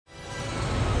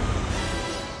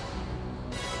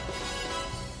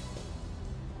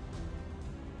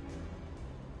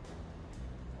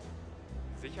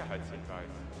Sicherheitshinweis.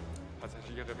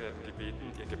 Passagiere werden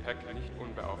gebeten, ihr Gepäck nicht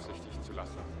unbeaufsichtigt zu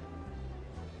lassen.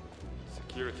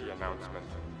 Security announcement.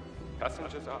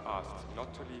 Passengers are asked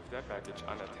not to leave their baggage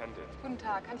unattended. Guten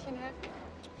Tag, kann ich Ihnen helfen?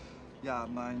 Ja,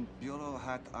 mein Büro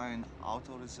hat ein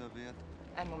Auto reserviert.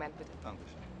 Einen Moment bitte.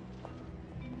 Dankeschön.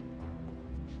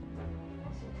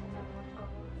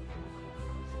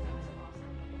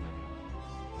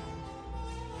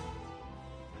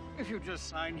 If you just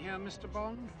sign here, Mr.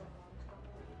 Bond.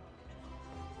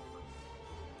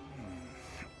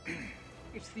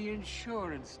 It's the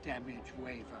insurance damage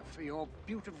waiver for your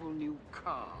beautiful new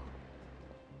car.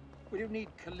 Will you need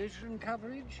collision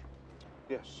coverage?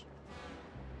 Yes.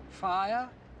 Fire?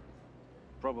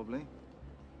 Probably.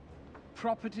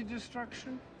 Property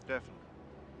destruction? Definitely.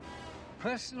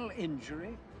 Personal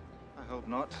injury? I hope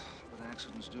not, but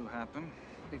accidents do happen.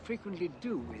 They frequently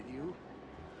do with you.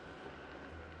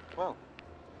 Well,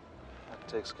 that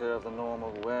takes care of the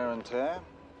normal wear and tear.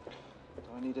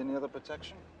 Do I need any other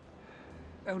protection?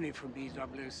 Only from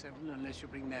B007, unless you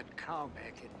bring that car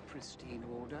back in pristine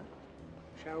order.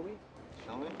 Shall we?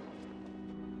 Shall we?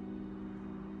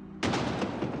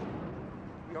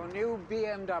 Your new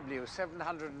BMW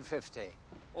 750.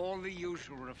 All the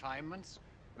usual refinements.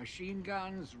 Machine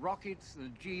guns, rockets, the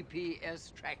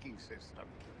GPS tracking system.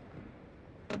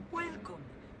 Welcome.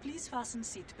 Please fasten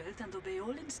seatbelt and obey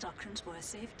all instructions for a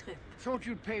safe trip. Thought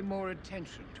you'd pay more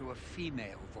attention to a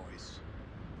female voice.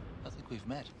 I think we've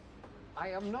met. I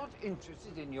am not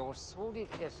interested in your sordid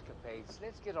escapades.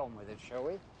 Let's get on with it, shall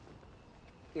we?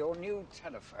 Your new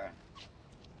telephone.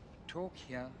 Talk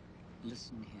here,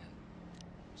 listen here.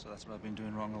 So that's what I've been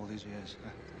doing wrong all these years.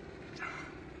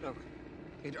 Look,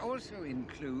 it also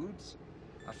includes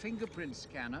a fingerprint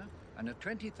scanner and a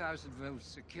 20,000-volt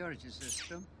security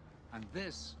system, and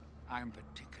this I'm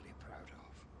particularly proud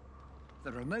of.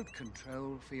 The remote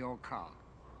control for your car.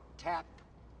 Tap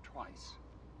twice.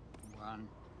 1,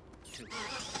 2.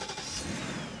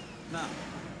 Now,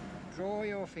 draw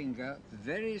your finger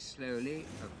very slowly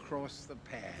across the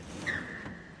pad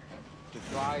to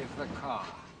drive the car.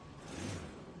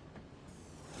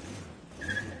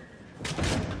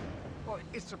 Well,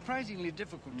 it's surprisingly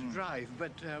difficult to drive,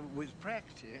 but with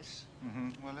practice...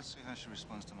 Well, let's see how she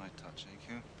responds to my touch,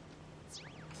 AQ.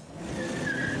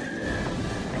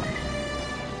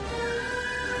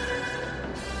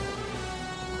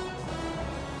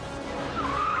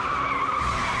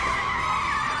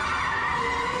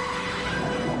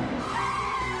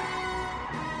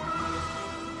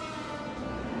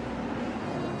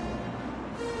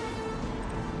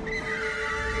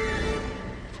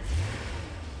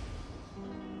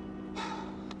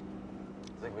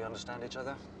 Think we understand each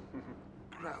other?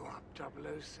 Grow up,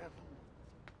 007.